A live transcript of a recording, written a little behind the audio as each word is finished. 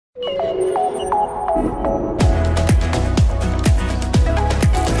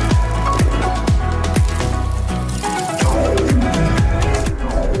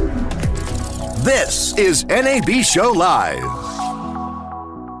This is NAB Show Live.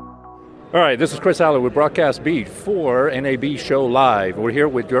 All right, this is Chris Aller with Broadcast Beat for NAB Show Live. We're here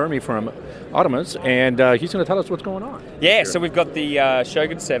with Jeremy from Atomos, and he's going to tell us what's going on. Yeah, here. So we've got the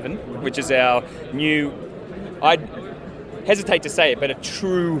Shogun 7, which is our new, I'd hesitate to say it, but a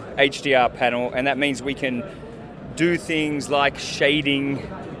true HDR panel, and that means we can do things like shading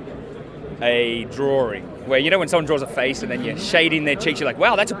a drawing, where, you know, when someone draws a face and then you're shading their cheeks, you're like,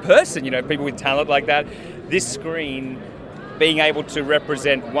 wow, that's a person, you know, people with talent like that. This screen, being able to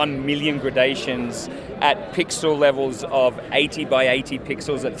represent 1 million gradations at pixel levels of 80 by 80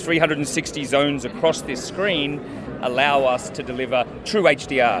 pixels at 360 zones across this screen, allow us to deliver true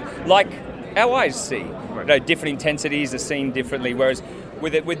HDR, like our eyes see. You know, different intensities are seen differently, whereas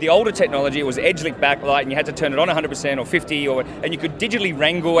with the older technology, it was edge-lit backlight, and you had to turn it on 100% or 50, and you could digitally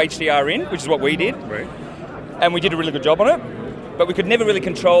wrangle HDR in, which is what we did. Right. And we did a really good job on it. But we could never really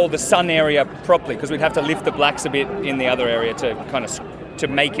control the sun area properly, because we'd have to lift the blacks a bit in the other area to kind of to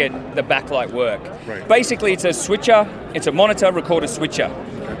make it the backlight work. Right. Basically, it's a switcher, it's a monitor recorder switcher.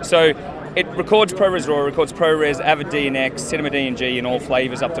 Okay. So it records ProRes RAW, records ProRes, Avid DNX, Cinema DNG in all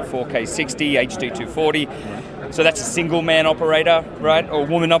flavors up to 4K 60, HD 240. Right. So that's a single man operator, right, or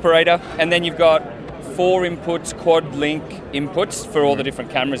woman operator. And then you've got 4 inputs, quad link inputs for all the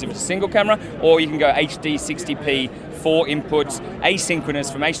different cameras if it's a single camera, or you can go HD 60p, 4 inputs, asynchronous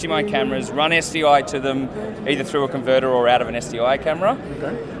from HDMI cameras, run SDI to them either through a converter or out of an SDI camera,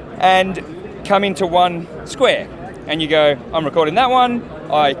 and come into one square. And you go, I'm recording that one,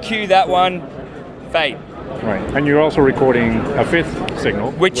 I cue that one, fade. Right, and you're also recording a 5th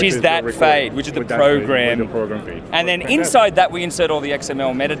signal, which is that fade, which is the program. Fade, the program feed. And then inside that, we insert all the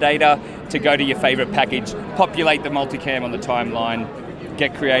XML metadata to go to your favorite package, populate the multicam on the timeline,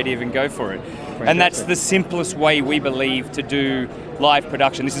 get creative, and go for it. Fantastic. And that's the simplest way, we believe, to do live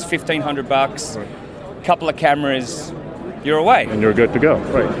production. This is $1,500, right. Couple of cameras, you're away. And you're good to go.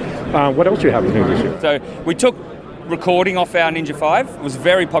 Right. What else do you have new this year? So we took recording off our Ninja 5. It was a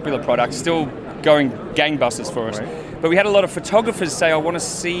very popular product, still going gangbusters for us. Right. But we had a lot of photographers say, I want to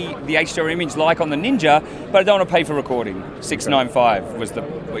see the HDR image like on the Ninja, but I don't want to pay for recording.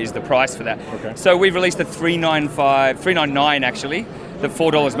 $695 is the price for that. Okay. So we've released the $399 actually. The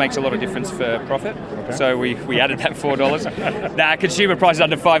 $4 makes a lot of difference for profit. Okay. So we added that $4. Nah, consumer price is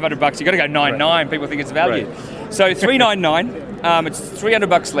under $500. You got to go $99. Right. People think it's value. Right. So $399. It's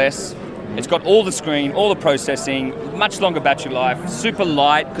 $300 less. It's got all the screen, all the processing, much longer battery life, super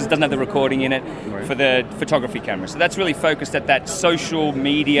light because it doesn't have the recording in it for the photography camera. So that's really focused at that social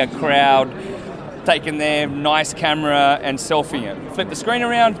media crowd, taking their nice camera and selfieing it. Flip the screen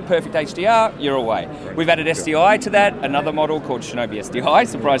around, perfect HDR, you're away. We've added SDI to that, another model called Shinobi SDI,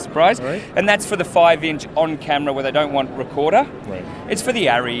 surprise, surprise. Right. And that's for the 5-inch on camera where they don't want recorder. Right. It's for the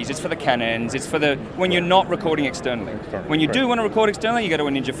Arris, it's for the Canons, it's for when you're not recording externally. When you do want to record externally, you go to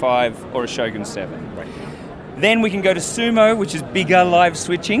a Ninja 5 or a Shogun 7. Right. Then we can go to Sumo, which is bigger live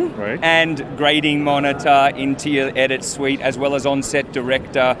switching, and grading monitor into your edit suite, as well as on-set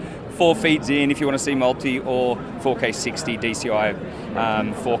director, 4 feeds in if you want to see multi, or 4K 60 DCI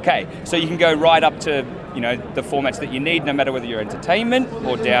 4K. So you can go right up to, you know, the formats that you need, no matter whether you're entertainment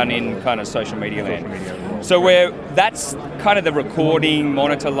or down in kind of social media land. So that's kind of the recording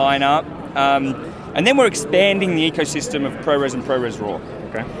monitor lineup. And then we're expanding the ecosystem of ProRes and ProRes RAW.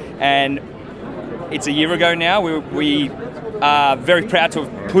 Okay. And it's a year ago now. We are very proud to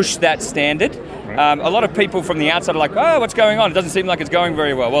have pushed that standard. A lot of people from the outside are like, oh, what's going on? It doesn't seem like it's going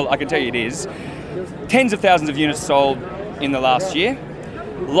very well. Well, I can tell you it is. Tens of thousands of units sold in the last year.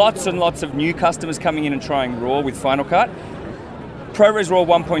 Lots and lots of new customers coming in and trying RAW with Final Cut. ProRes RAW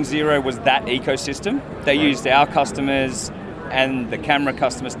 1.0 was that ecosystem. They used our customers and the camera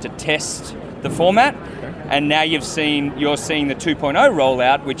customers to test the format. And now you're seeing the 2.0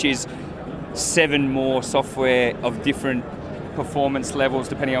 rollout, which is 7 more software of different performance levels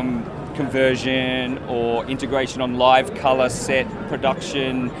depending on conversion or integration on live color set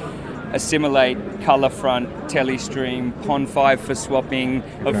production, assimilate, color front, telestream, PON 5 for swapping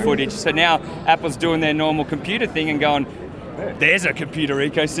of footage. So now Apple's doing their normal computer thing and going, there's a computer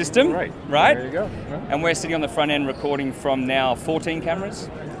ecosystem, right? There you go. And we're sitting on the front end recording from now 14 cameras.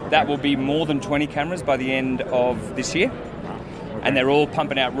 That will be more than 20 cameras by the end of this year. And they're all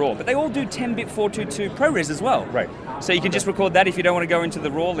pumping out RAW. But they all do 10-bit 422 ProRes as well. Right. So you can just record that if you don't want to go into the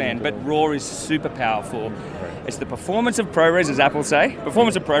RAW land. But RAW is super powerful. Right. It's the performance of ProRes, as Apple say.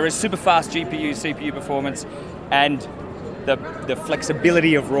 Performance of ProRes, super fast GPU, CPU performance, and the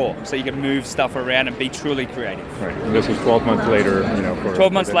flexibility of RAW, so you can move stuff around and be truly creative. Right. And this is 12 months later, for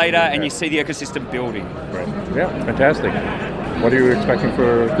 12 months later, and you see the ecosystem building. Right. Yeah, fantastic. What are you expecting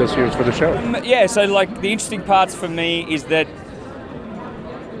for this year's for the show? Yeah, so like the interesting parts for me is that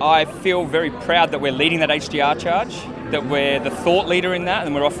I feel very proud that we're leading that HDR charge, that we're the thought leader in that,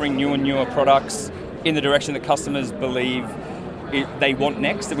 and we're offering newer and newer products in the direction that customers believe they want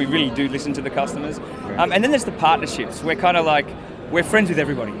next, that we really do listen to the customers. And then there's the partnerships. We're kind of like, we're friends with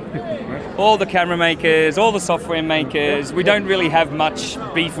everybody. All the camera makers, all the software makers. We don't really have much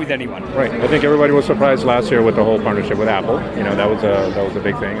beef with anyone. Right. I think everybody was surprised last year with the whole partnership with Apple. That was a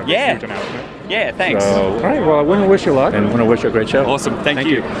big thing. Yeah. Huge announcement. Yeah, thanks. So, all right. Well, I want to wish you luck and want to wish you a great show. Awesome. Thank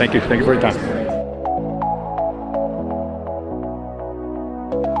you. Thank you for your time.